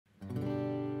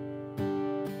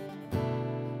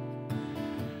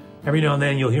Every now and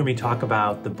then you'll hear me talk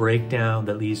about the breakdown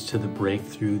that leads to the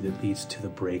breakthrough that leads to the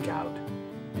breakout.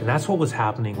 And that's what was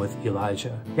happening with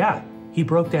Elijah. Yeah, he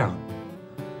broke down.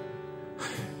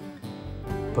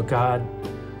 But God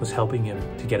was helping him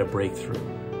to get a breakthrough.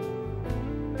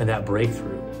 And that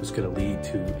breakthrough was going to lead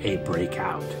to a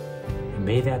breakout. And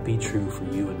may that be true for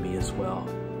you and me as well.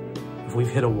 If we've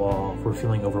hit a wall, if we're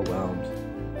feeling overwhelmed,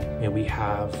 may we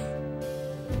have,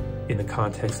 in the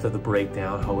context of the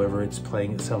breakdown, however it's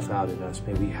playing itself out in us,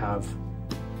 may we have,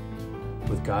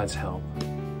 with God's help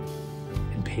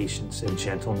and patience and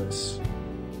gentleness,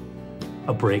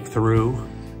 a breakthrough.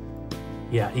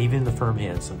 Yeah, even the firm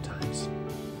hand sometimes,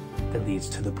 that leads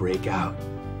to the breakout.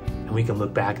 And we can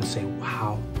look back and say,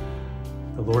 wow,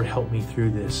 the Lord helped me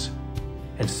through this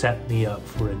and set me up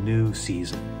for a new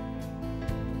season.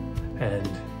 And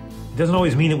it doesn't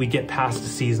always mean that we get past the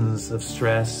seasons of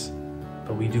stress,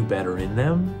 but we do better in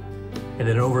them. And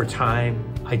then over time,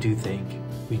 I do think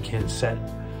we can set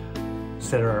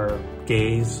our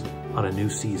gaze on a new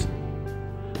season,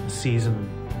 a season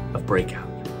of breakout.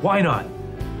 Why not?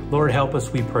 Lord, help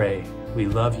us, we pray. We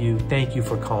love you. Thank you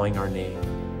for calling our name.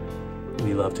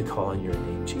 We love to call on your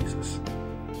name, Jesus.